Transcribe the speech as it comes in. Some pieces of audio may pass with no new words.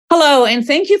Hello, and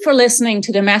thank you for listening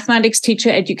to the Mathematics Teacher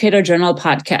Educator Journal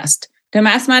podcast. The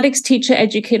Mathematics Teacher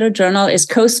Educator Journal is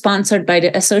co-sponsored by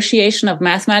the Association of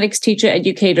Mathematics Teacher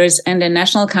Educators and the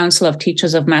National Council of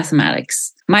Teachers of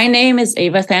Mathematics. My name is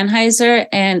Eva Thanheiser,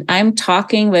 and I'm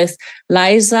talking with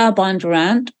Liza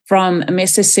Bondurant from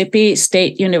Mississippi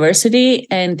State University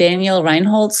and Daniel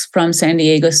Reinholz from San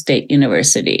Diego State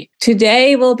University.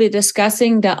 Today, we'll be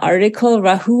discussing the article,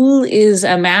 Rahul is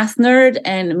a math nerd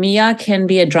and Mia can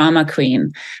be a drama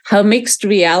queen, how mixed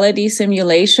reality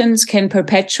simulations can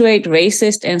perpetuate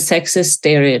racist and sexist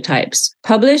stereotypes,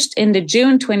 published in the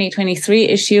June 2023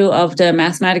 issue of the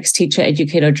Mathematics Teacher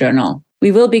Educator Journal.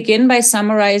 We will begin by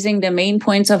summarizing the main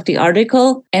points of the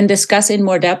article and discuss in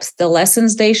more depth the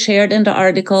lessons they shared in the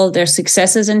article, their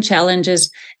successes and challenges,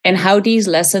 and how these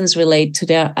lessons relate to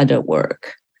their other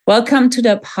work. Welcome to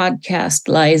the podcast,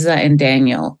 Liza and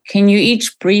Daniel. Can you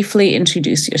each briefly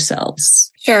introduce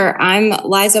yourselves? Sure. I'm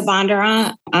Liza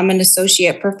Bondurant. I'm an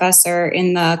associate professor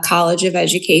in the College of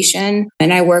Education,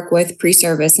 and I work with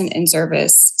pre-service and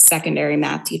in-service secondary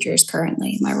math teachers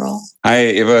currently in my role. Hi,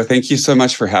 Eva. Thank you so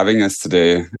much for having us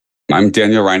today. I'm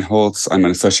Daniel Reinholz. I'm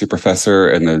an associate professor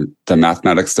in the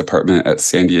mathematics department at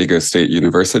San Diego State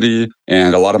University.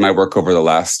 And a lot of my work over the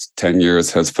last 10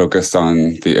 years has focused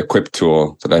on the Equip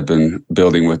tool that I've been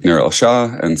building with Nir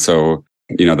Shah. And so,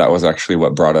 that was actually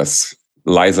what brought us,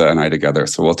 Liza and I, together.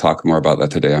 So we'll talk more about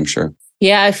that today, I'm sure.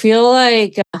 Yeah, I feel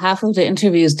like half of the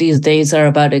interviews these days are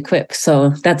about Equip. So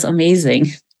that's amazing.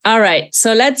 All right,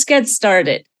 so let's get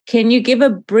started. Can you give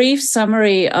a brief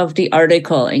summary of the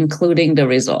article, including the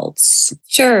results?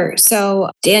 Sure. So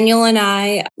Daniel and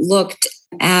I looked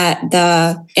at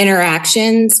the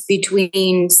interactions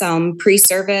between some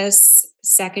pre-service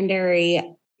secondary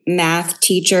math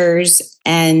teachers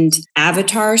and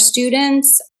avatar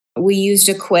students. We used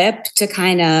Equip to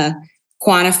kind of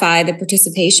quantify the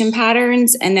participation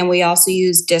patterns. And then we also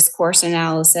used discourse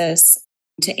analysis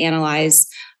to analyze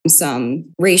some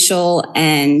racial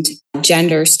and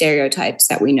gender stereotypes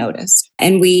that we noticed.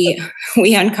 And we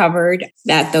uncovered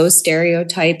that those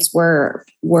stereotypes were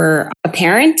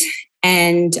apparent,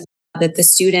 and that the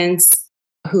students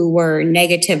who were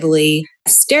negatively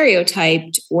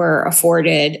stereotyped were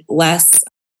afforded less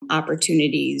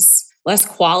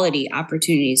quality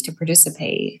opportunities to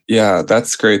participate. Yeah,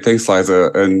 that's great. Thanks, Liza.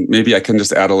 And maybe I can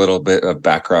just add a little bit of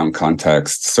background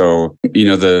context. So,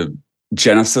 the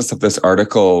genesis of this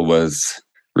article was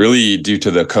really due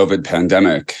to the COVID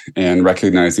pandemic and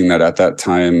recognizing that at that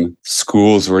time,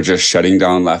 schools were just shutting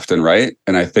down left and right.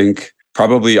 And I think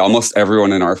probably almost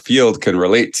everyone in our field can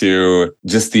relate to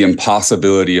just the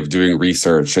impossibility of doing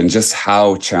research and just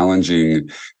how challenging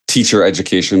teacher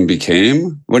education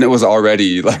became when it was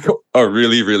already like a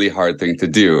really, really hard thing to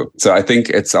do. So I think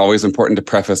it's always important to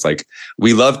preface,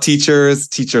 we love teachers.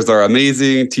 Teachers are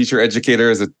amazing, teacher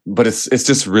educators, but it's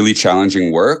just really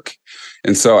challenging work.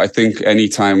 And so I think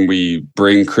anytime we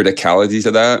bring criticality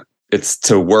to that, it's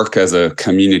to work as a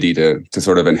community to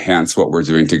sort of enhance what we're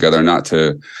doing together, not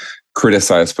to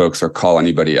criticize folks or call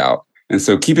anybody out. And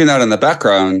so keeping that in the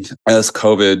background, as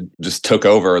COVID just took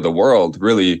over the world,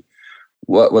 really,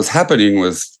 what was happening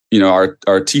was,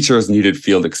 our teachers needed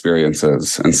field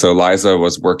experiences. And so Liza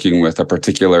was working with a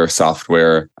particular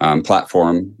software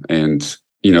platform. And,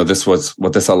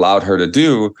 what this allowed her to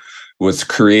do was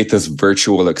create this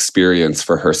virtual experience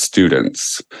for her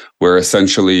students, where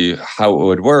essentially how it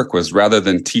would work was, rather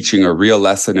than teaching a real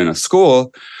lesson in a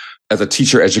school, as a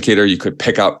teacher educator, you could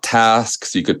pick out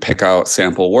tasks, you could pick out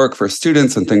sample work for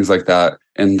students and things like that,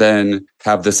 and then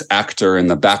have this actor in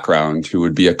the background who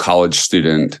would be a college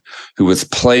student who was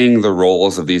playing the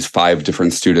roles of these 5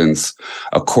 different students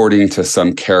according to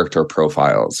some character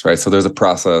profiles, right? So there's a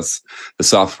process. The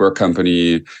software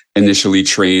company initially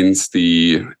trains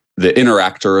the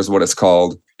interactor, is what it's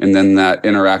called. And then that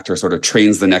interactor sort of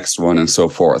trains the next one and so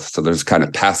forth. So there's kind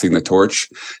of passing the torch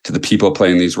to the people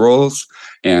playing these roles.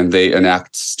 And they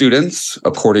enact students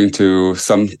according to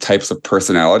some types of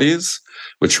personalities,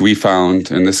 which we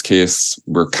found in this case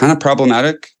were kind of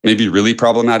problematic, maybe really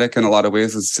problematic in a lot of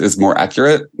ways is more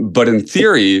accurate. But in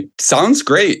theory, sounds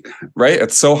great, right?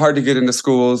 It's so hard to get into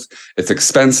schools. It's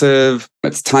expensive.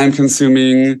 It's time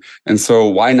consuming. And so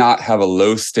why not have a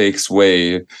low stakes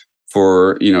way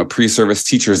for pre-service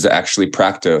teachers to actually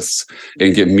practice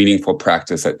and get meaningful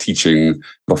practice at teaching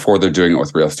before they're doing it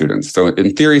with real students. So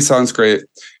in theory, sounds great.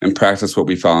 In practice, what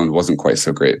we found wasn't quite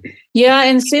so great. Yeah,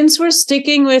 and since we're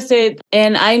sticking with it,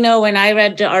 and I know when I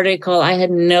read the article, I had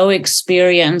no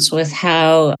experience with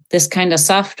how this kind of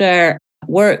software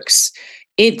works.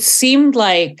 it seemed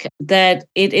like that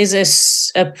it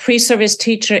is a pre-service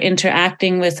teacher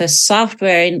interacting with a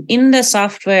software. And in the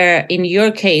software, in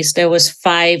your case, there was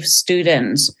 5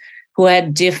 students who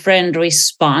had different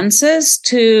responses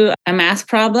to a math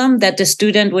problem that the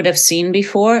student would have seen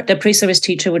before, the pre-service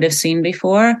teacher would have seen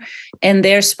before, and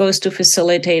they're supposed to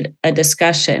facilitate a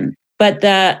discussion. But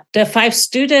the 5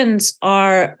 students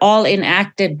are all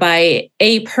enacted by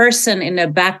a person in the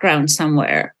background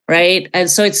somewhere, right? And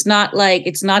so it's not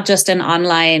just an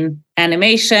online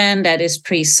animation that is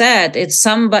preset. It's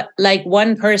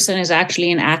one person is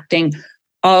actually enacting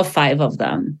all 5 of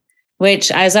them, which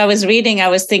as I was reading, I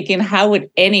was thinking, how would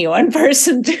any one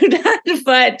person do that?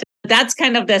 But that's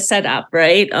kind of the setup,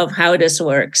 right, of how this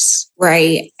works.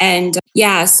 Right. And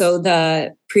so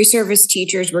the pre-service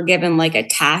teachers were given like a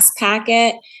task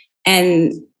packet.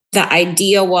 And the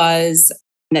idea was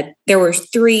that there were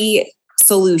 3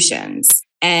 solutions.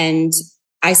 And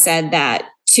I said that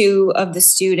 2 of the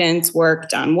students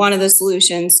worked on one of the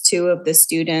solutions, 2 of the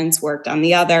students worked on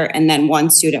the other, and then 1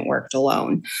 student worked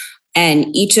alone.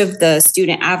 And each of the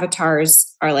student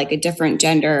avatars are like a different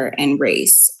gender and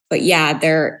race. But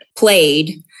they're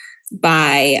played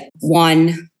by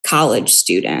 1 college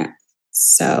student.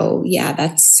 So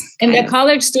that's... And the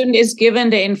college student is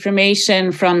given the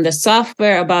information from the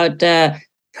software about the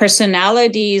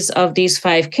personalities of these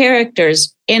 5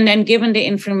 characters, and then given the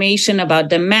information about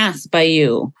the math by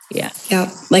you. Yeah.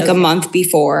 Like a month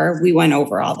before we went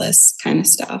over all this kind of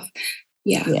stuff.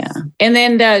 Yeah. And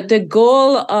then the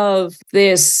goal of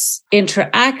this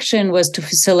interaction was to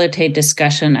facilitate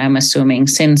discussion, I'm assuming,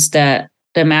 since the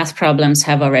math problems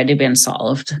have already been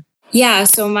solved. Yeah.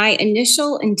 So my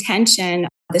initial intention,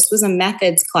 this was a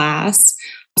methods class.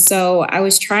 So I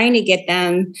was trying to get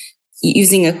them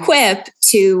using Equip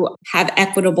to have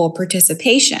equitable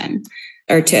participation,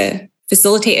 or to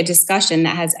facilitate a discussion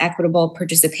that has equitable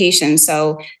participation.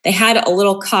 So they had a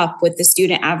little cup with the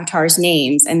student avatars'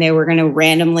 names, and they were going to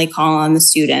randomly call on the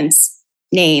students'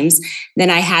 names. Then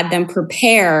I had them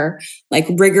prepare like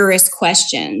rigorous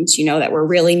questions, that were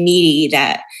really meaty,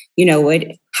 that,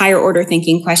 would higher order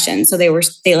thinking questions. So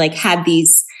they had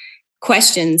these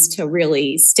questions to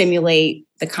really stimulate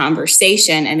the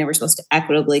conversation, and they were supposed to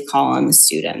equitably call on the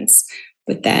students.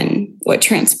 But then what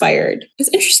transpired was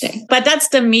interesting. But that's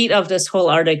the meat of this whole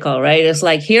article, right? It's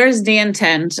like, here's the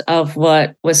intent of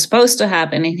what was supposed to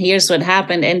happen, and here's what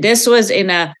happened. And this was in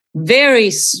a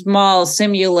very small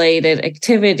simulated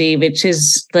activity, which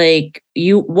is like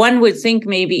one would think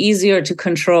maybe easier to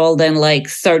control than like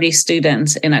 30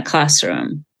 students in a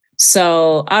classroom.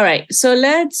 So, all right. So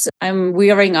I'm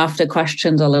veering off the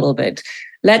questions a little bit.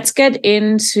 Let's get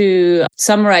into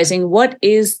summarizing what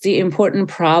is the important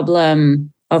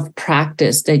problem of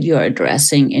practice that you're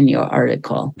addressing in your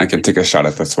article. I can take a shot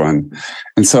at this one.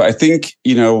 And so I think,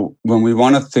 when we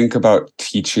want to think about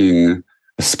teaching,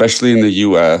 especially in the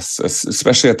US,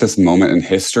 especially at this moment in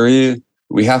history,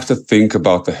 we have to think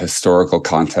about the historical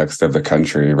context of the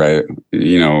country, right?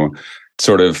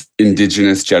 Sort of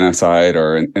indigenous genocide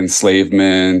or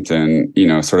enslavement and,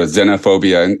 sort of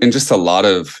xenophobia and just a lot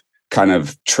of kind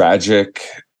of tragic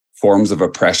forms of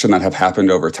oppression that have happened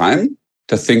over time,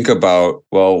 to think about,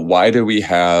 well, why do we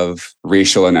have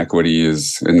racial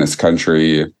inequities in this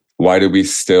country? Why do we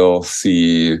still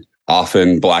see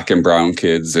often Black and brown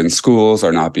kids in schools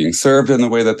are not being served in the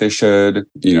way that they should?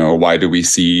 Why do we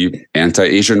see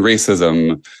anti-Asian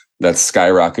racism that's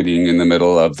skyrocketing in the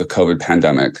middle of the COVID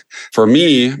pandemic? For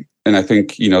me, and I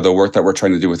think, the work that we're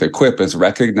trying to do with Equip is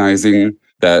recognizing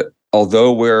that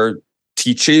although we're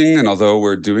teaching and although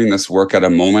we're doing this work at a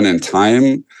moment in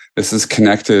time, this is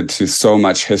connected to so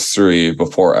much history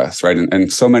before us, right?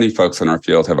 And so many folks in our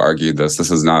field have argued this.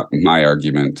 This is not my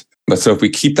argument. But so if we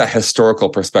keep that historical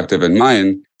perspective in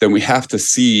mind, then we have to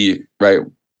see, right,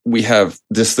 we have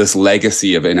this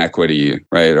legacy of inequity,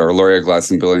 right? Or Laura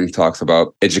Gladstone-Billing talks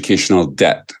about educational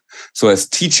debt. So as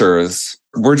teachers,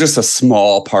 we're just a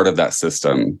small part of that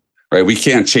system, right? We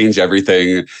can't change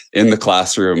everything in the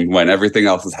classroom when everything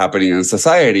else is happening in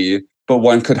society. But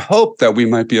one could hope that we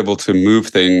might be able to move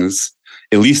things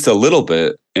at least a little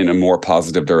bit in a more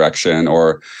positive direction,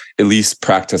 or at least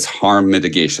practice harm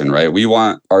mitigation, right? We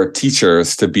want our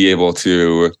teachers to be able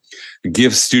to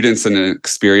give students an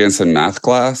experience in math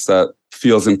class that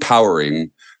feels empowering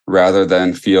rather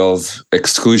than feels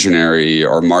exclusionary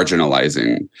or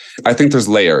marginalizing. I think there's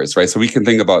layers, right? So we can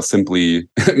think about simply,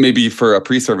 maybe for a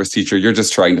pre-service teacher, you're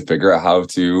just trying to figure out how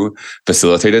to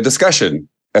facilitate a discussion.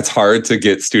 It's hard to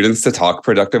get students to talk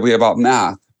productively about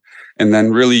math. And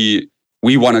then really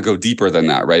we want to go deeper than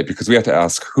that, right? Because we have to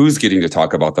ask who's getting to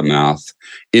talk about the math,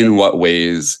 in what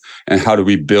ways, and how do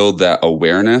we build that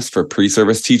awareness for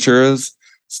pre-service teachers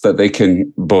so that they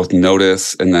can both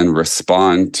notice and then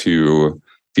respond to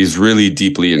these really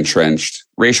deeply entrenched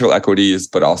racial equities,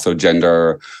 but also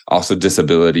gender, also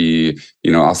disability,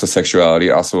 also sexuality,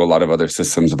 also a lot of other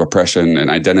systems of oppression and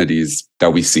identities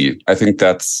that we see. I think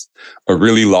that's a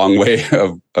really long way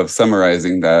of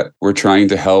summarizing that we're trying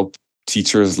to help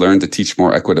teachers learn to teach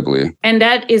more equitably. And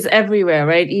that is everywhere,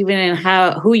 right? Even in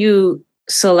who you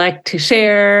select to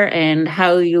share and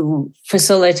how you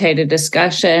facilitate a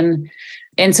discussion.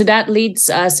 And so that leads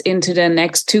us into the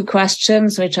next two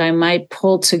questions, which I might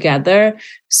pull together.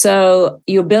 So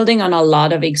you're building on a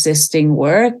lot of existing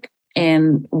work.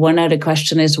 And one other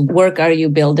question is, work are you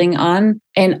building on?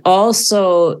 And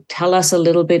also tell us a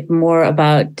little bit more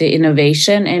about the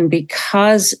innovation. And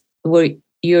because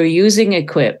you're using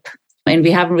Equip, and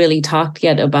we haven't really talked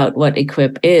yet about what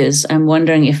Equip is, I'm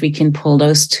wondering if we can pull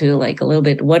those two like a little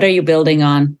bit. What are you building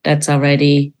on that's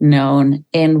already known?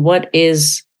 And what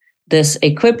is this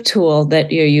Equip tool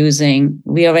that you're using?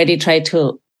 We already tried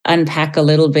to unpack a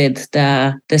little bit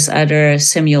this other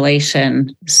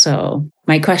simulation. So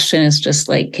my question is just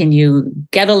like, can you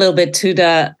get a little bit to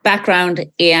the background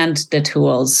and the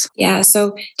tools? Yeah,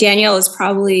 so Danielle is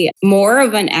probably more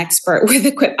of an expert with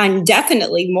Equip. I'm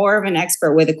definitely more of an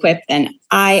expert with Equip than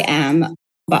I am,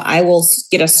 but I will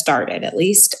get us started at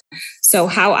least. So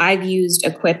how I've used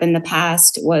Equip in the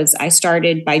past was I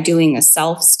started by doing a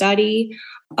self-study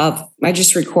I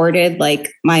just recorded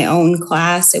like my own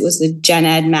class. It was the Gen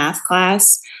Ed math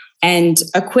class. And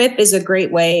Equip is a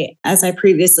great way, as I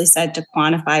previously said, to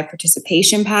quantify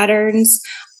participation patterns.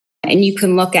 And you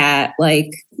can look at like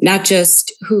not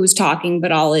just who's talking,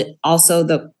 but also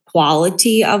the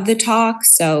quality of the talk.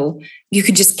 So you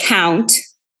could just count.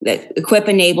 That Equip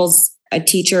enables a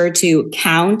teacher to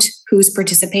count who's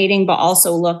participating, but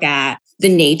also look at the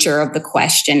nature of the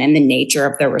question and the nature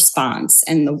of the response.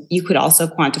 And you could also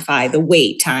quantify the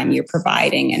wait time you're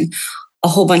providing and a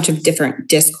whole bunch of different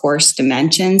discourse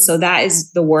dimensions. So that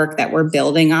is the work that we're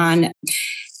building on.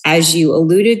 As you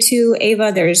alluded to,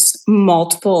 Ava, there's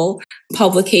multiple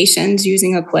publications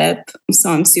using Equip. So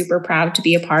I'm super proud to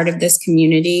be a part of this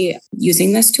community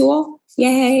using this tool.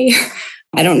 Yay.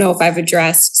 I don't know if I've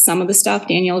addressed some of the stuff.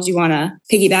 Daniel, do you want to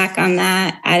piggyback on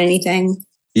that? Add anything?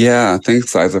 Yeah,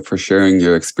 thanks, Liza, for sharing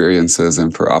your experiences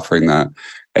and for offering that.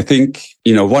 I think,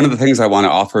 one of the things I want to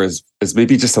offer is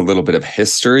maybe just a little bit of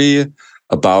history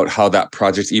about how that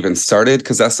project even started,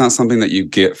 because that's not something that you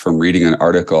get from reading an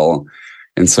article.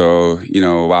 And so,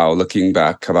 looking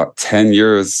back about 10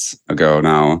 years ago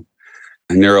now,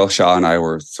 Niril Shah and I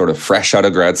were sort of fresh out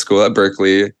of grad school at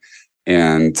Berkeley.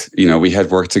 And, we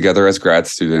had worked together as grad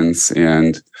students.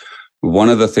 And one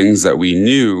of the things that we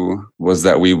knew was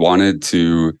that we wanted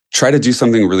to try to do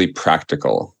something really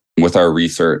practical with our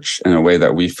research in a way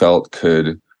that we felt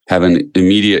could have an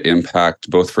immediate impact,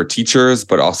 both for teachers,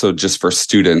 but also just for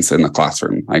students in the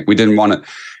classroom. Like we didn't want to,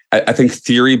 I think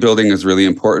theory building is really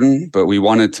important, but we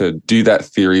wanted to do that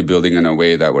theory building in a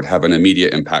way that would have an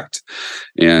immediate impact.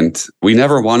 And we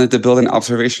never wanted to build an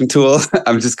observation tool.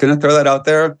 I'm just going to throw that out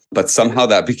there. But somehow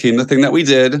that became the thing that we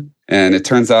did. And it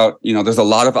turns out, there's a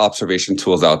lot of observation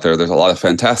tools out there. There's a lot of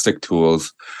fantastic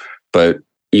tools. But,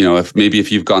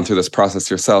 if you've gone through this process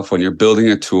yourself, when you're building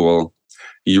a tool,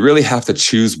 you really have to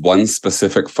choose one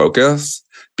specific focus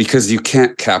because you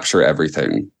can't capture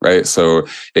everything, right? So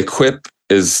Equip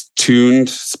is tuned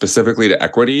specifically to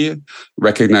equity,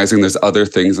 recognizing there's other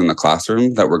things in the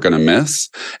classroom that we're going to miss.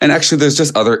 And actually, there's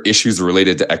just other issues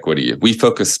related to equity. We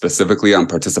focus specifically on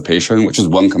participation, which is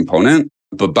one component,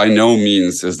 but by no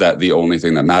means is that the only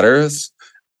thing that matters.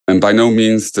 And by no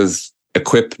means does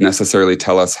Equip necessarily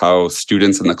tell us how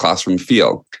students in the classroom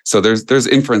feel. So there's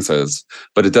inferences,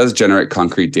 but it does generate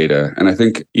concrete data. And I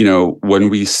think, when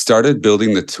we started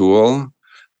building the tool,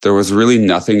 there was really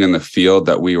nothing in the field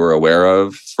that we were aware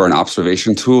of for an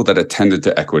observation tool that attended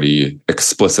to equity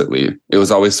explicitly. It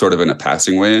was always sort of in a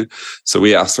passing way. So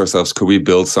we asked ourselves, could we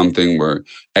build something where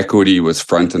equity was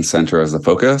front and center as a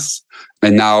focus?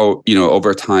 And now,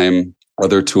 over time,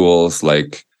 other tools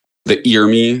like the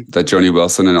EARME that Joni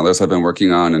Wilson and others have been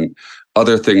working on and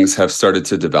other things have started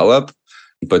to develop,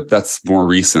 but that's more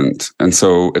recent. And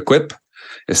so Equip,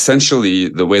 essentially,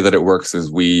 the way that it works is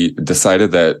we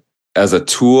decided that as a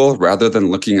tool, rather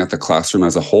than looking at the classroom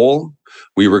as a whole,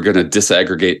 we were going to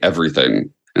disaggregate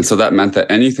everything. And so that meant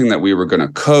that anything that we were going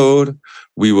to code,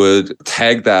 we would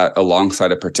tag that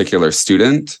alongside a particular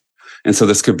student. And so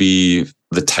this could be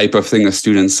the type of thing a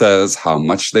student says, how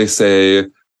much they say,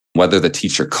 whether the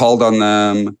teacher called on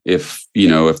them, if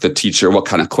the teacher, what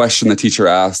kind of question the teacher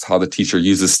asked, how the teacher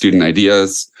uses student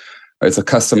ideas. It's a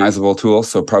customizable tool.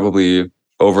 So probably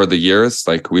over the years,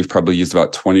 like we've probably used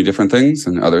about 20 different things,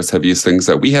 and others have used things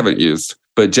that we haven't used.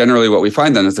 But generally what we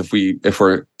find then is if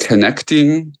we're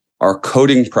connecting our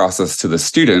coding process to the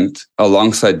student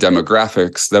alongside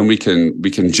demographics, then we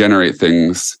can generate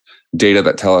things, data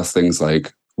that tell us things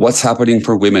like what's happening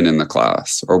for women in the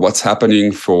class, or what's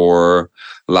happening for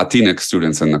Latinx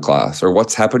students in the class, or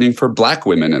what's happening for Black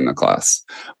women in the class,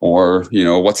 or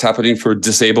what's happening for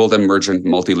disabled, emergent,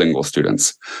 multilingual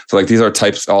students. So like these are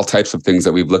all types of things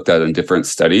that we've looked at in different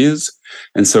studies.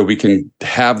 And so we can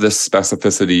have this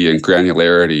specificity and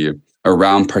granularity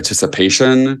around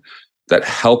participation that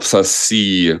helps us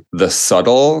see the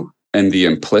subtle and the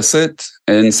implicit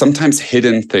and sometimes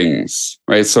hidden things,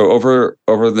 right? So over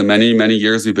the many, many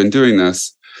years we've been doing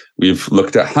this, we've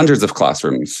looked at hundreds of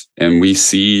classrooms and we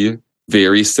see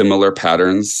very similar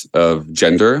patterns of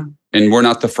gender. And we're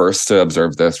not the first to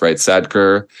observe this, right?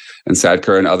 Sadker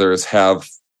and others have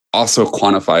also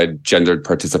quantified gendered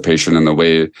participation in the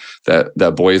way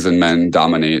that boys and men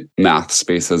dominate math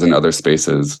spaces and other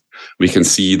spaces. We can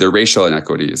see the racial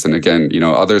inequities. And again,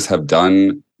 others have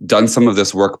done some of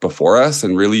this work before us,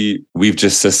 and really we've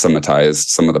just systematized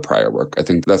some of the prior work. I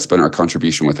think that's been our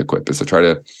contribution with Equip, is to try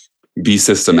to be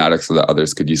systematic so that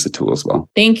others could use the tool as well.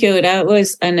 Thank you. That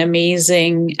was an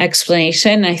amazing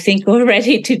explanation. I think we're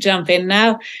ready to jump in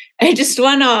now. I just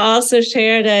want to also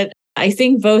share that I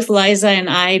think both Liza and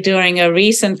I, during a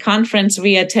recent conference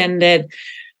we attended,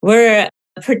 were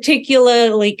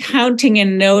particularly counting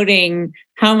and noting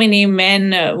how many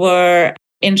men were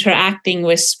interacting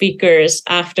with speakers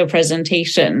after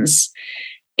presentations,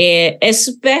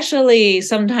 especially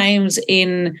sometimes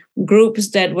in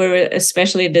groups that were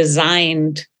especially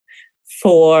designed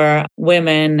for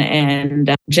women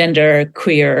and gender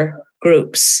queer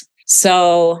groups.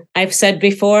 So I've said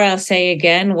before, I'll say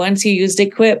again, once you use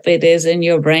Equip, it is in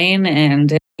your brain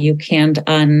and you can't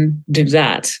undo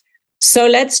that. So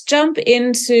let's jump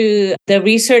into the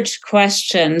research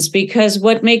questions, because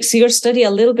what makes your study a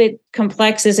little bit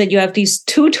complex is that you have these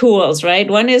two tools, right?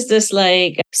 One is this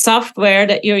like software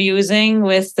that you're using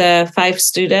with the 5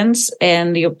 students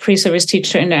and your pre-service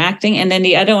teacher interacting. And then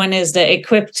the other one is the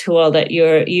Equip tool that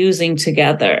you're using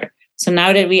together. So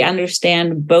now that we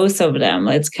understand both of them,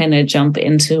 let's kind of jump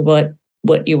into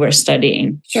what you were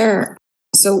studying. Sure.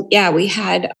 So we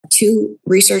had 2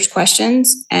 research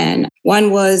questions, and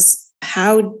one was,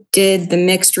 how did the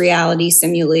mixed reality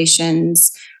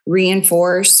simulations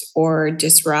reinforce or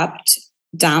disrupt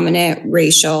dominant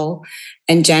racial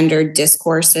and gendered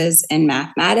discourses in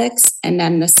mathematics? And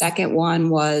then the second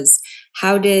one was,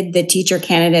 how did the teacher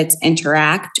candidates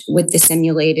interact with the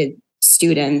simulated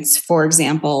students, for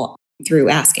example, through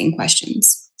asking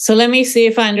questions? So let me see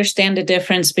if I understand the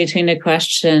difference between the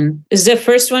question. Is the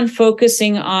first one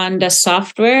focusing on the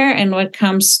software and what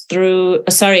comes through,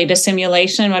 the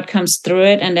simulation, what comes through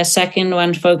it, and the second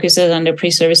one focuses on the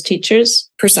pre-service teachers?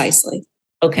 Precisely.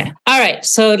 Okay. All right.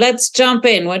 So let's jump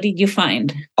in. What did you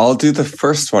find? I'll do the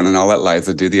first one and I'll let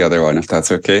Liza do the other one, if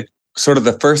that's okay. Sort of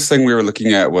the first thing we were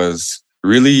looking at was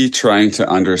really trying to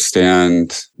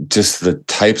understand just the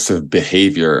types of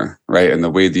behavior, right, and the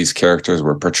way these characters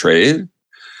were portrayed.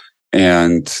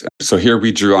 And so here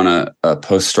we drew on a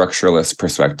post-structuralist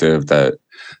perspective that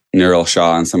Niril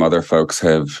Shah and some other folks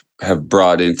have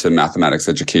brought into mathematics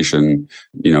education,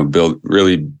 built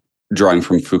really drawing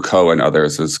from Foucault and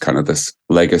others as kind of this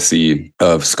legacy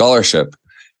of scholarship.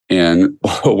 And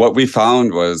what we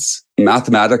found was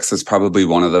mathematics is probably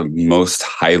one of the most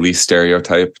highly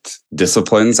stereotyped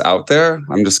disciplines out there.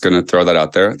 I'm just going to throw that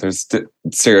out there. There's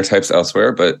stereotypes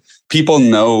elsewhere, but people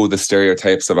know the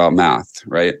stereotypes about math,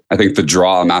 right? I think the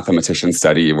Draw a Mathematician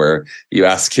study, where you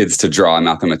ask kids to draw a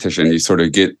mathematician, you sort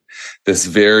of get this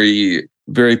very,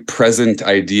 very present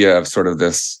idea of sort of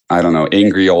this,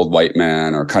 angry old white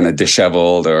man, or kind of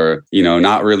disheveled, or,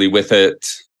 not really with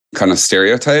it kind of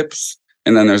stereotypes.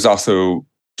 And then there's also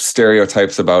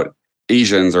stereotypes about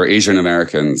Asians or Asian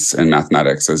Americans in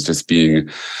mathematics as just being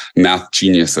math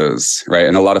geniuses, right?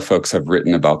 And a lot of folks have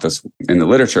written about this in the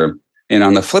literature. And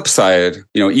on the flip side,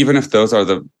 even if those are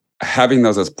having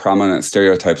those as prominent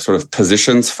stereotypes sort of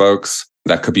positions folks,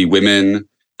 that could be women,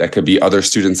 that could be other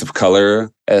students of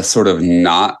color, as sort of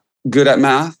not good at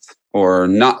math or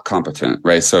not competent,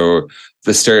 right? So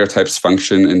the stereotypes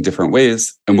function in different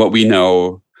ways. And what we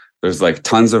know, there's like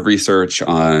tons of research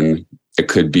on, it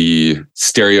could be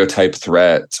stereotype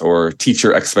threat or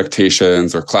teacher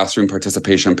expectations or classroom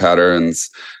participation patterns.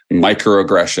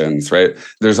 microaggressions, right?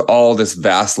 There's all this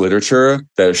vast literature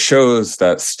that shows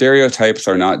that stereotypes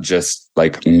are not just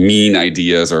like mean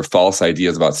ideas or false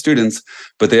ideas about students,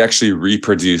 but they actually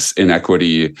reproduce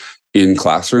inequity in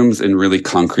classrooms in really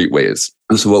concrete ways.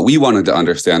 And so what we wanted to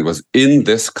understand was, in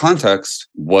this context,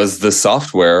 was the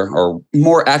software, or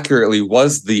more accurately,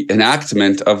 was the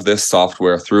enactment of this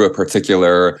software through a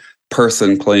particular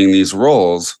person playing these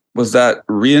roles, was that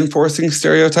reinforcing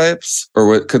stereotypes,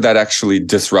 or could that actually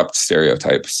disrupt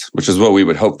stereotypes, which is what we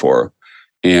would hope for?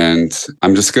 And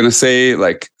I'm just going to say,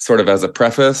 like, sort of as a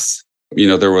preface,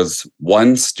 there was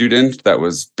one student that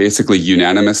was basically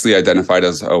unanimously identified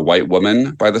as a white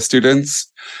woman by the students,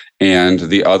 and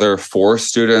the other 4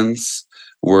 students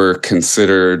were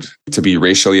considered to be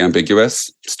racially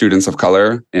ambiguous students of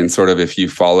color. And sort of, if you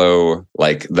follow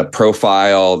like the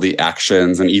profile, the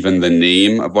actions, and even the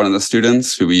name of one of the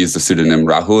students, who we used the pseudonym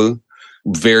Rahul,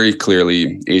 very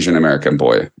clearly Asian American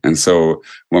boy. And so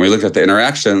when we looked at the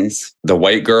interactions, the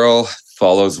white girl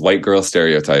follows white girl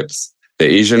stereotypes. The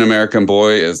Asian American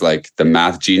boy is like the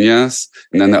math genius.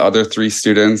 And then the other 3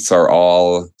 students are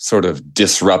all sort of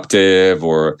disruptive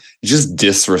or just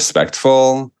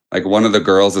disrespectful. Like, one of the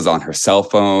girls is on her cell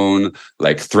phone,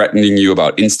 like threatening you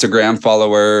about Instagram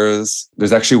followers.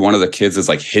 There's actually one of the kids is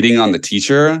like hitting on the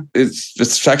teacher.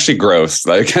 It's actually gross.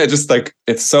 Like,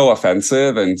 it's so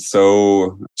offensive, and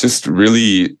so just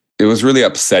really, it was really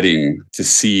upsetting to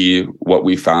see what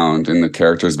we found in the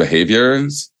characters'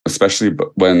 behaviors, especially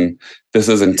when this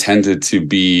is intended to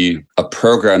be a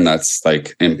program that's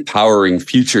like empowering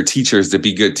future teachers to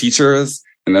be good teachers.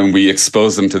 And then we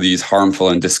expose them to these harmful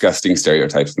and disgusting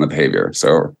stereotypes in the behavior.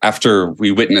 So after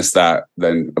we witnessed that,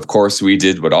 then of course we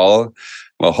did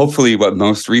hopefully what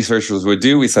most researchers would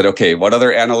do. We said, okay, what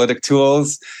other analytic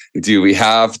tools do we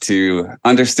have to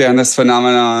understand this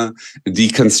phenomenon,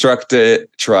 deconstruct it,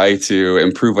 try to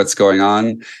improve what's going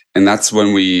on? And that's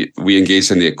when we engaged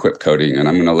in the equip coding. And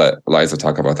I'm going to let Liza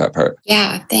talk about that part.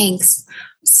 Yeah, thanks.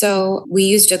 So we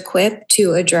used equip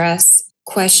to address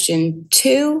question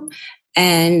 2.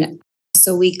 And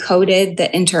so we coded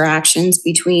the interactions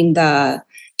between the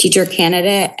teacher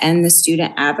candidate and the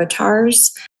student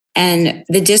avatars. And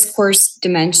the discourse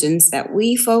dimensions that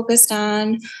we focused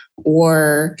on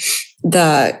were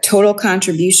the total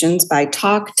contributions by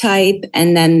talk type,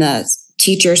 and then the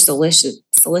teacher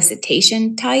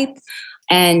solicitation type.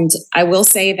 And I will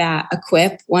say that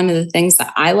equip, one of the things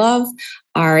that I love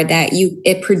are that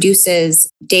it produces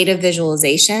data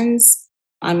visualizations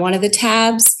on one of the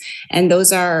tabs. And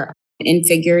those are in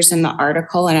figures in the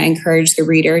article. And I encourage the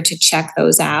reader to check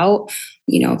those out.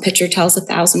 A picture tells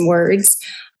 1,000 words.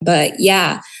 But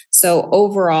yeah, so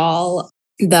overall,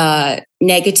 the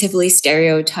negatively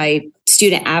stereotyped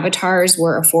student avatars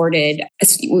were afforded,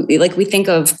 like, we think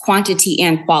of quantity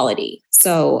and quality.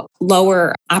 So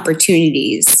lower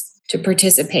opportunities to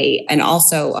participate, and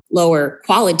also lower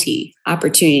quality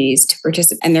opportunities to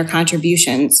participate, and their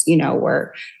contributions,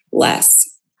 were less.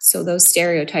 So those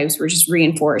stereotypes were just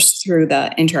reinforced through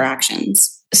the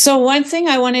interactions. So one thing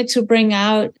I wanted to bring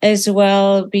out as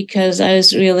well, because I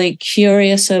was really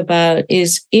curious about,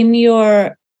 is in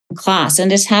your class, and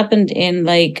this happened in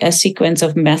like a sequence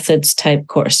of methods type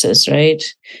courses, right?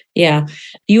 Yeah.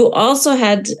 You also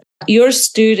had your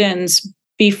students,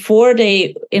 before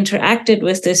they interacted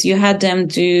with this, you had them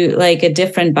do like a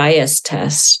different bias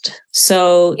test.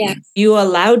 So yeah, you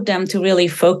allowed them to really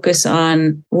focus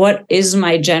on what is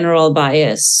my general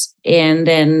bias, and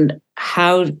then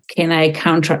how can I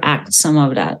counteract some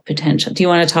of that potential? Do you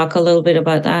want to talk a little bit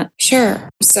about that? Sure.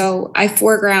 So I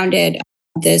foregrounded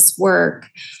this work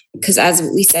because, as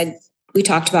we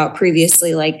talked about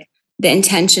previously, like, the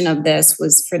intention of this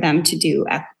was for them to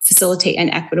facilitate an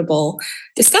equitable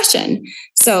discussion.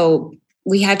 So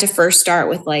we had to first start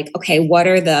with like, okay, what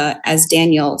are the, as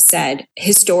Daniel said,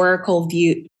 historical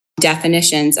view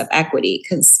definitions of equity?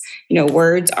 Because,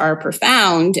 words are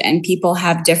profound and people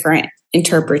have different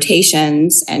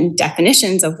interpretations and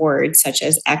definitions of words such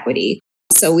as equity.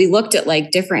 So we looked at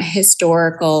like different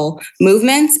historical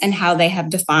movements and how they have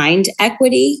defined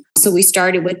equity. So we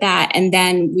started with that, and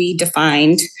then we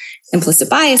defined implicit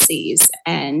biases.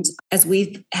 And as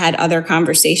we've had other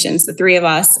conversations, the 3 of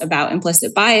us, about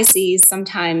implicit biases,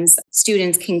 sometimes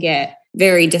students can get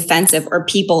very defensive, or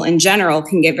people in general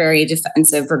can get very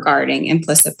defensive regarding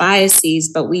implicit biases.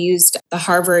 But we used the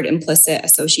Harvard Implicit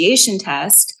Association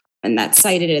test, and that's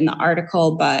cited in the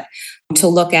article. But to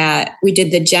look at, we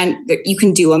did you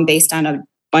can do them based on a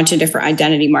bunch of different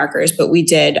identity markers, but we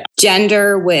did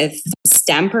gender with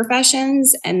STEM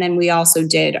professions, and then we also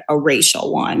did a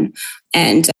racial one.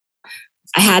 And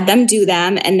I had them do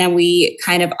them, and then we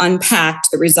kind of unpacked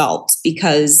the results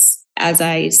because, as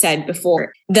I said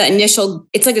before, the initial,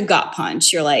 it's like a gut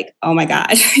punch. You're like, oh my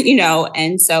God,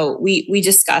 and so we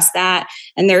discussed that.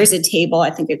 And there is a table,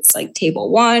 I think it's like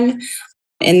table 1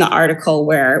 in the article,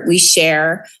 where we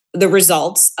share the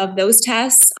results of those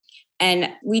tests.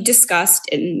 And we discussed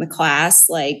in the class,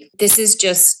 like, this is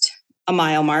just a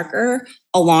mile marker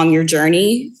along your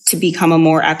journey to become a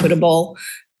more equitable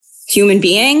human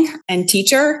being and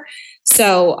teacher.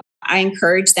 So I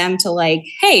encourage them to like,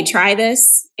 hey, try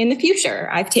this in the future.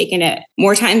 I've taken it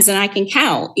more times than I can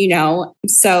count,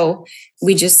 So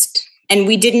we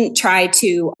didn't try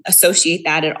to associate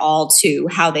that at all to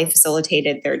how they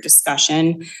facilitated their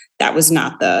discussion. That was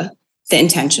not the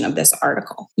intention of this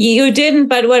article. You didn't,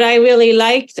 but what I really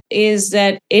liked is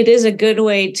that it is a good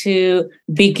way to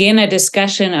begin a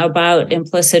discussion about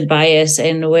implicit bias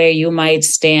and where you might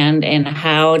stand and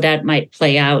how that might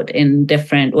play out in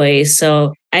different ways.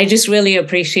 So I just really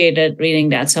appreciated reading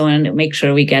that. So I want to make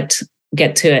sure we get to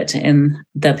it in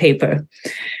the paper.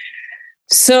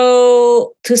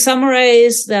 So to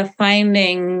summarize the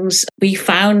findings, we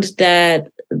found that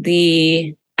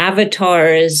the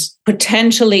avatars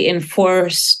potentially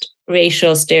enforced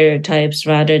racial stereotypes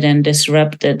rather than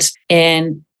disrupted.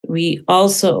 And we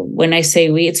also, when I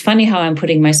say we, it's funny how I'm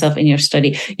putting myself in your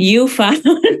study. You found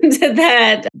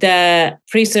that the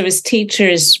pre-service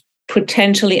teachers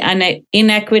potentially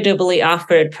inequitably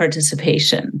offered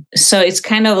participation. So it's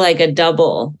kind of like a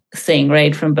double thing,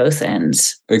 right, from both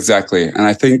ends. Exactly. And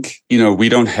I think, we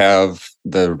don't have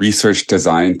the research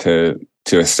designed to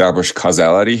establish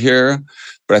causality here.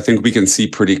 But I think we can see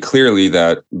pretty clearly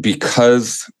that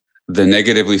because the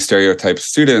negatively stereotyped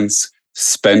students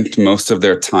spent most of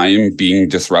their time being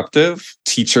disruptive,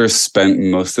 teachers spent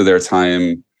most of their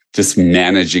time just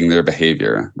managing their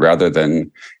behavior rather than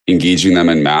engaging them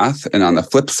in math. And on the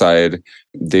flip side,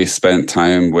 they spent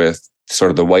time with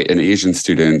sort of the white and Asian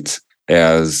student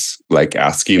as like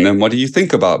asking them, what do you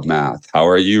think about math? How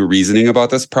are you reasoning about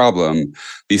this problem?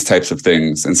 These types of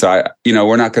things. And so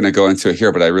we're not going to go into it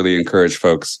here, but I really encourage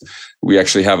folks. We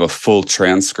actually have a full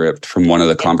transcript from one of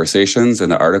the conversations in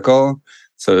the article.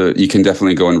 So you can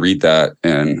definitely go and read that.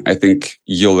 And I think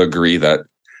you'll agree that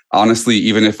honestly,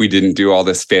 even if we didn't do all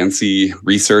this fancy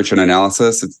research and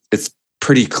analysis, it's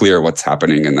pretty clear what's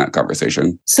happening in that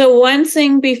conversation. So one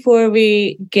thing before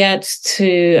we get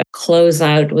to close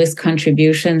out with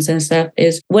contributions and stuff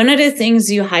is one of the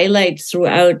things you highlight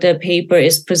throughout the paper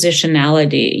is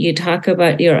positionality. You talk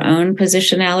about your own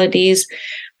positionalities,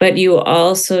 but you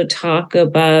also talk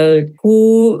about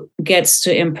who gets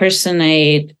to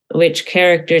impersonate which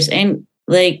characters. And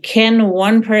like, can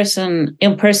one person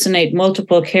impersonate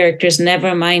multiple characters,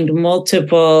 never mind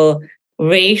multiple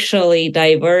racially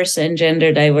diverse and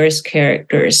gender diverse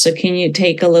characters? So can you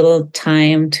take a little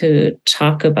time to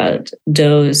talk about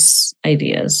those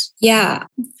ideas? Yeah.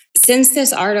 Since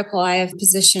this article, I have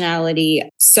positionality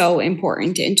so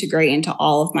important to integrate into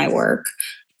all of my work.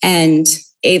 And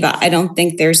Ava, I don't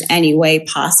think there's any way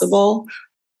possible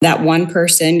that one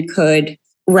person could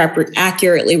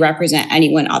accurately represent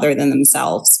anyone other than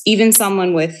themselves. Even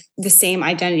someone with the same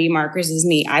identity markers as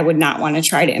me, I would not want to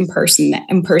try to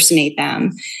impersonate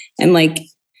them. And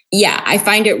I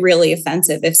find it really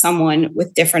offensive if someone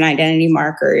with different identity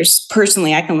markers,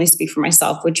 personally, I can only speak for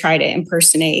myself, would try to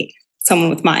impersonate someone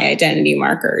with my identity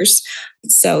markers.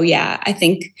 So I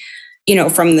think,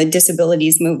 from the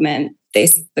disabilities movement,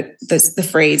 the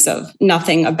phrase of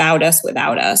nothing about us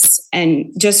without us. And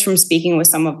just from speaking with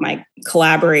some of my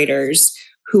collaborators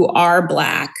who are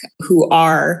Black, who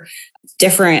are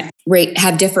different,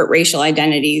 have different racial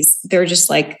identities, they're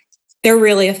just they're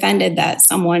really offended that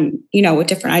someone, with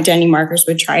different identity markers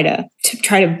would try to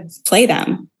play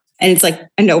them. And it's like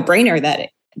a no-brainer that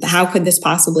how could this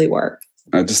possibly work?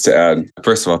 Just to add,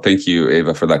 first of all, thank you,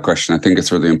 Ava, for that question. I think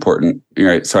it's really important.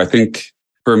 Right. So I think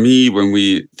for me, when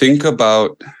we think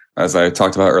about, as I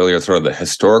talked about earlier, sort of the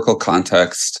historical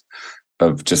context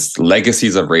of just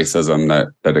legacies of racism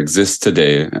that exist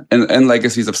today and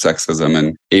legacies of sexism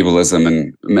and ableism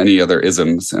and many other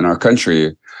isms in our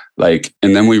country,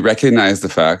 and then we recognize the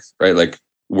fact, right?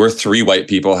 We're three white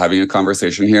people having a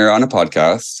conversation here on a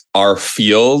podcast. Our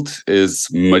field is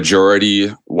majority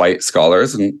white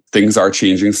scholars, and things are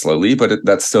changing slowly, but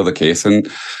that's still the case. And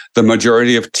the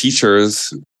majority of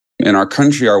teachers in our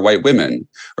country are white women,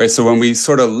 right? So when we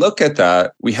sort of look at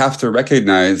that, we have to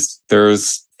recognize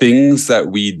there's things that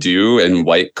we do in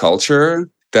white culture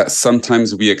that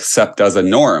sometimes we accept as a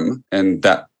norm, and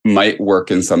that might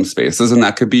work in some spaces, and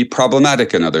that could be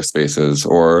problematic in other spaces.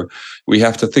 Or we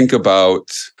have to think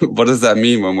about, what does that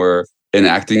mean when we're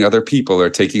enacting other people or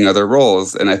taking other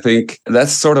roles. And I think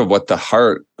that's sort of what the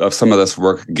heart of some of this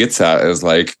work gets at, is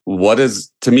like, what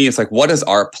is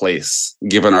our place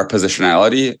given our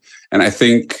positionality? And I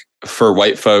think for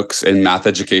white folks in math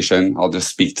education, I'll just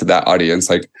speak to that audience,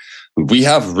 like, we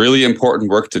have really important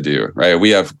work to do, right? We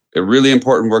have a really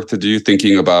important work to do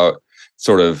thinking about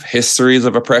sort of histories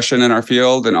of oppression in our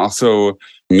field, and also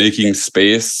making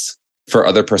space for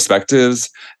other perspectives,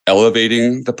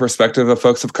 elevating the perspective of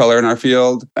folks of color in our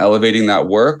field, elevating that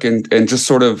work, and just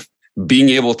sort of being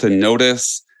able to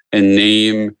notice and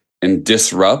name and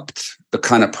disrupt the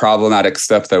kind of problematic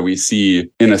stuff that we see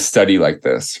in a study like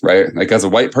this, right? Like, as a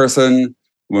white person,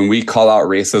 when we call out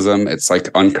racism, it's like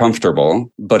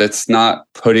uncomfortable, but it's not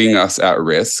putting us at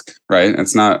risk, right?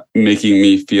 It's not making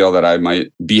me feel that I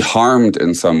might be harmed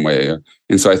in some way.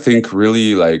 And so I think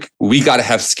really, like, we got to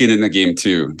have skin in the game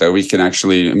too, that we can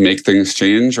actually make things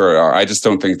change, or I just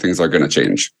don't think things are going to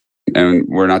change. And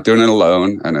we're not doing it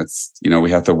alone. And it's,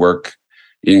 we have to work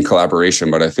in collaboration.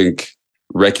 But I think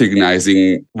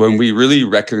when we really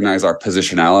recognize our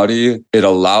positionality, it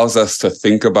allows us to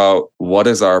think about what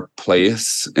is our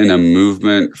place in a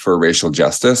movement for racial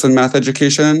justice in math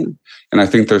education. And I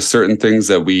think there's certain things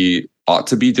that we ought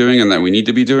to be doing and that we need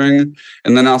to be doing.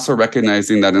 And then also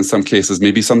recognizing that in some cases,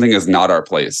 maybe something is not our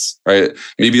place, right?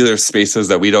 Maybe there's spaces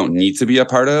that we don't need to be a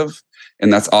part of.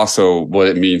 And that's also what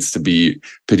it means to be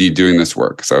doing this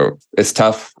work. So it's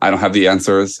tough. I don't have the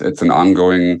answers. It's an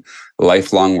ongoing,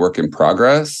 lifelong work in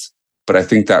progress. But I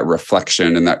think that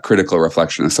reflection and that critical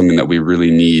reflection is something that we really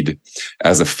need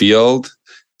as a field,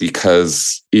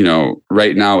 because,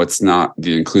 right now it's not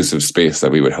the inclusive space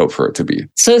that we would hope for it to be.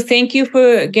 So thank you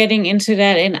for getting into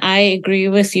that. And I agree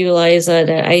with you, Liza,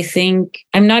 that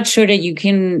I'm not sure that you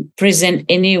can present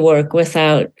any work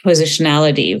without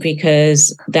positionality,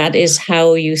 because that is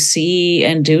how you see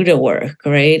and do the work,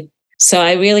 right? So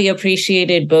I really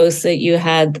appreciated both that you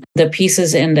had the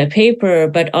pieces in the paper,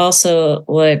 but also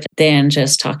what Dan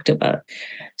just talked about.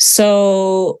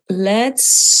 So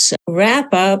let's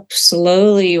wrap up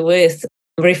slowly with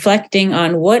reflecting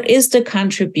on what is the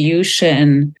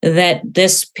contribution that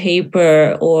this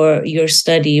paper or your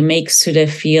study makes to the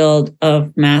field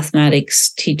of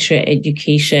mathematics teacher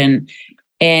education,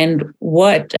 and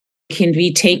what can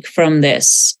we take from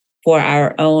this for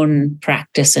our own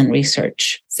practice and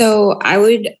research? So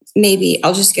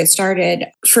I'll just get started.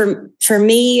 For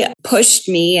me, pushed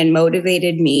me and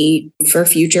motivated me for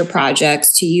future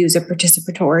projects to use a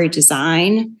participatory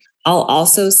design. I'll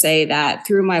also say that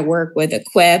through my work with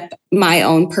Equip, my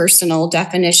own personal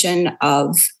definition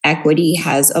of equity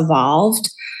has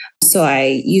evolved. So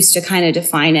I used to kind of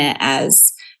define it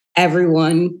as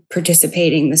everyone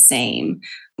participating the same.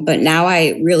 But now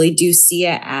I really do see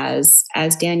it as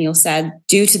Daniel said,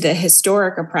 due to the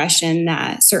historic oppression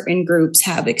that certain groups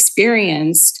have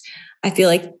experienced, I feel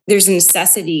like there's a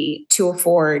necessity to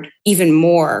afford even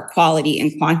more quality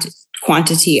and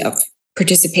quantity of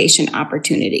participation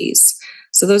opportunities.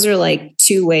 So those are like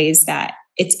two ways that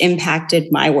it's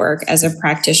impacted my work as a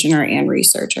practitioner and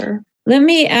researcher. Let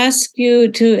me ask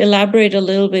you to elaborate a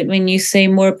little bit. When you say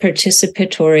more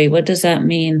participatory, what does that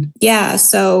mean? Yeah,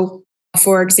 so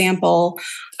for example,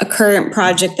 a current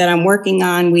project that I'm working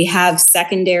on, we have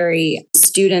secondary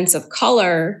students of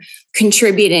color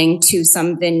contributing to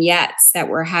some vignettes that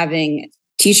we're having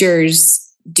teachers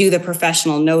do the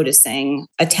professional noticing,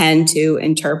 attend to,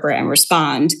 interpret, and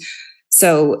respond.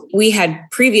 So we had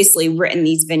previously written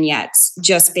these vignettes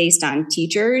just based on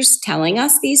teachers telling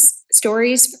us these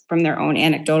stories from their own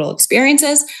anecdotal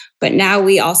experiences. But now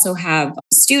we also have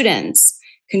students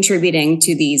contributing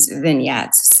to these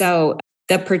vignettes. So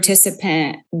the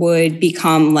participant would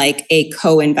become like a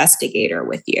co-investigator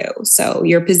with you. So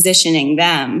you're positioning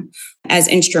them as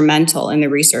instrumental in the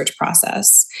research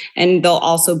process. And they'll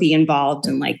also be involved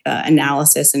in like the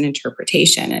analysis and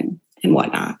interpretation and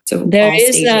whatnot. So there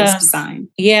is design.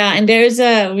 Yeah, and there's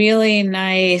a really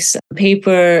nice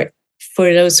paper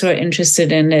for those who are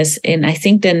interested in this in, I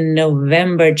think, the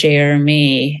November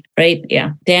JRME, right?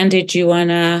 Yeah. Dan, did you want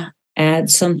to add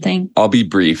something? I'll be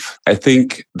brief. I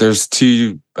think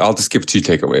I'll just give two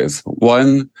takeaways.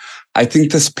 One, I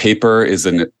think this paper is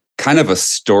kind of a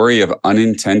story of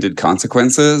unintended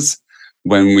consequences.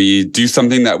 When we do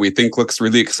something that we think looks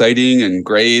really exciting and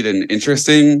great and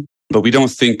interesting, but we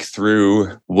don't think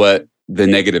through what the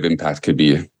negative impact could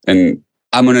be. And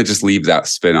I'm going to just leave that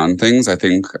spin on things. I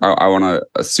think I want to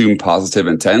assume positive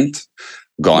intent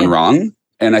gone wrong.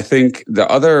 And I think the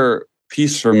other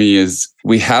piece for me is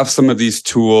we have some of these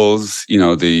tools,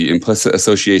 the implicit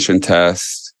association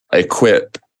test,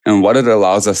 Equip, And what it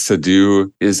allows us to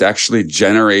do is actually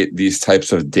generate these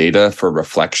types of data for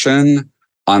reflection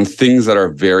on things that are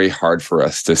very hard for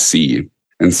us to see.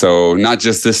 And so not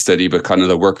just this study, but kind of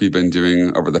the work we've been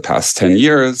doing over the past 10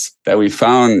 years that we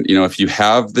found, if you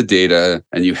have the data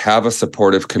and you have a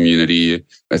supportive community,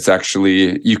 it's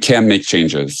actually, you can make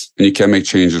changes, and you can make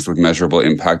changes with measurable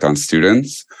impact on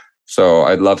students. So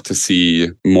I'd love to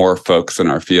see more folks in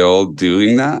our field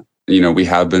doing that. We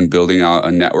have been building out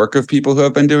a network of people who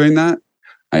have been doing that.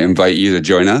 I invite you to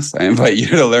join us. I invite you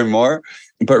to learn more.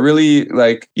 But really,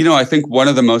 I think one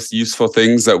of the most useful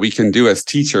things that we can do as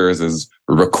teachers is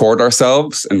record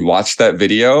ourselves and watch that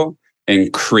video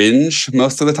and cringe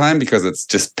most of the time because it's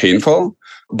just painful.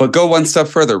 But go one step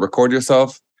further, record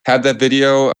yourself, have that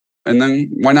video, and then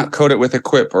why not code it with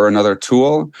Equip or another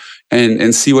tool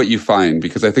and see what you find?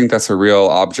 Because I think that's a real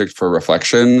object for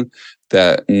reflection,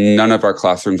 that none of our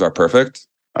classrooms are perfect.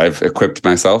 I've equipped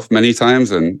myself many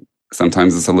times, and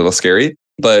sometimes it's a little scary.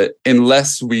 But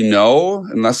unless we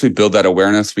build that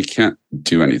awareness, we can't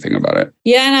do anything about it.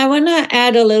 Yeah, and I want to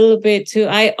add a little bit too.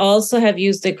 I also have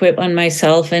used Equip on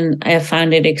myself, and I have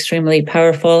found it extremely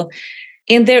powerful.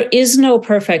 And there is no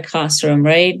perfect classroom,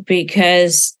 right?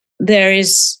 Because there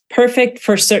is perfect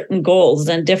for certain goals,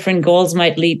 and different goals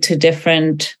might lead to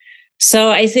different.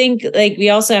 So I think we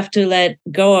also have to let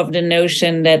go of the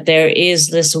notion that there is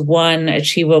this one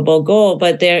achievable goal,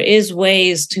 but there is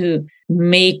ways to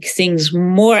make things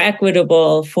more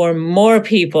equitable for more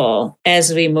people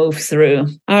as we move through.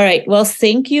 All right. Well,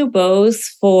 thank you both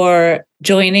for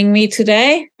joining me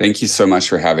today. Thank you so much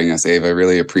for having us, Ava. I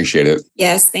really appreciate it.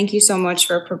 Yes. Thank you so much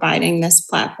for providing this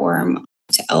platform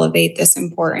to elevate this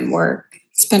important work.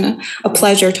 It's been a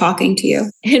pleasure talking to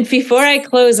you. And before I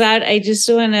close out, I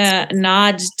just want to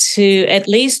nod to at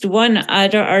least one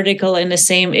other article in the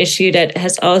same issue that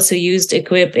has also used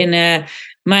Equip in a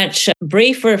much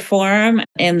briefer form.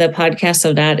 And the podcast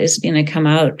of that is going to come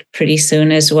out pretty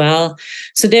soon as well.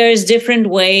 So there's different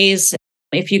ways.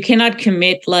 If you cannot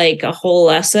commit a whole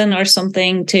lesson or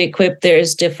something to Equip,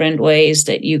 there's different ways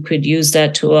that you could use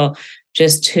that tool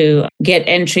just to get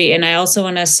entry. And I also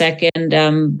want to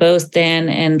second both Dan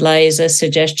and Liza's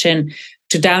suggestion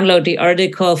to download the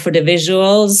article for the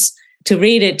visuals, to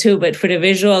read it too, but for the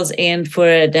visuals and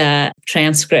for the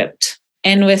transcript.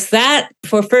 And with that,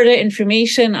 for further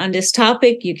information on this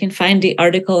topic, you can find the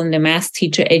article on the Math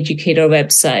Teacher Educator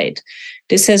website.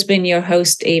 This has been your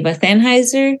host, Ava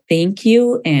Thanheiser. Thank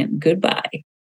you and goodbye.